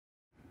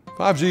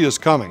5G is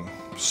coming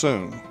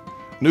soon.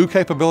 New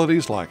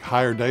capabilities like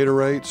higher data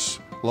rates,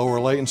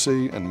 lower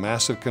latency, and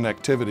massive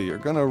connectivity are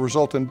going to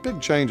result in big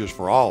changes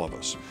for all of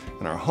us,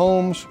 in our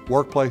homes,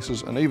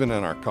 workplaces, and even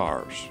in our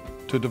cars.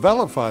 To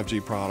develop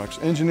 5G products,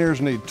 engineers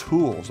need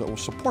tools that will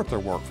support their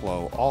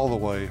workflow all the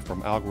way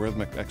from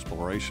algorithmic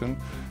exploration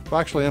to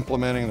actually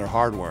implementing their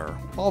hardware,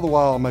 all the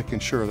while making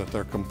sure that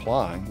they're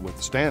complying with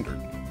the standard.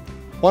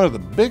 One of the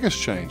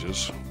biggest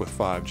changes with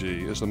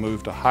 5G is the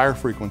move to higher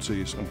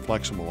frequencies and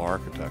flexible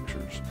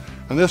architectures.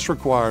 And this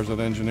requires that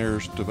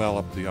engineers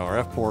develop the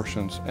RF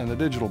portions and the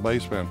digital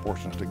baseband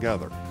portions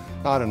together,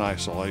 not in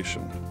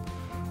isolation.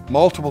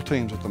 Multiple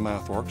teams at the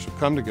MathWorks have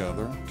come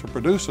together to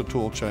produce a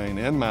tool chain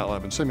in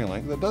MATLAB and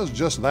Simulink that does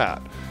just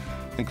that,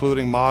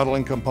 including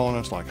modeling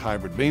components like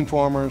hybrid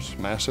beamformers,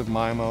 massive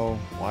MIMO,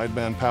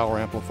 wideband power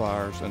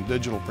amplifiers, and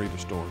digital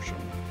predistortion.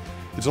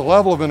 It's a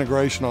level of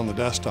integration on the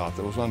desktop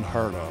that was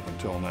unheard of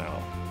until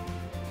now.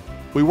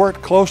 We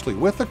worked closely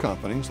with the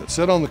companies that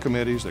sit on the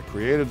committees that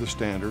created the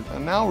standard,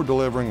 and now we're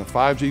delivering a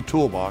 5G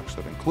toolbox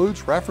that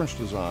includes reference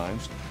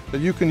designs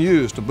that you can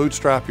use to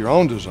bootstrap your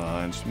own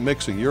designs,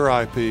 mixing your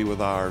IP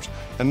with ours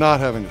and not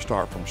having to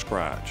start from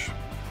scratch.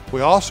 We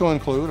also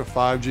include a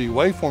 5G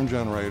waveform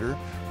generator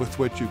with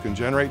which you can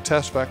generate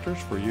test vectors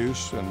for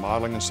use in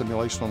modeling and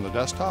simulation on the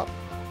desktop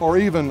or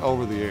even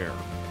over the air.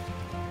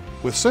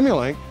 With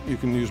Simulink, you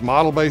can use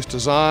model-based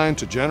design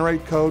to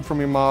generate code from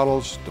your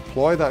models,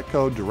 deploy that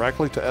code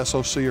directly to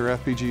SoC or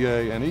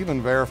FPGA, and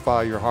even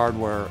verify your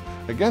hardware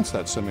against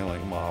that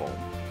Simulink model.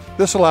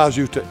 This allows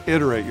you to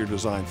iterate your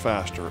design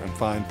faster and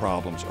find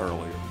problems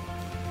earlier.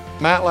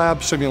 MATLAB,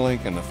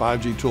 Simulink, and the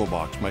 5G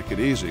Toolbox make it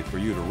easy for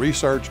you to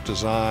research,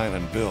 design,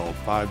 and build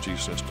 5G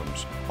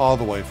systems, all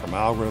the way from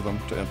algorithm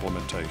to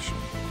implementation.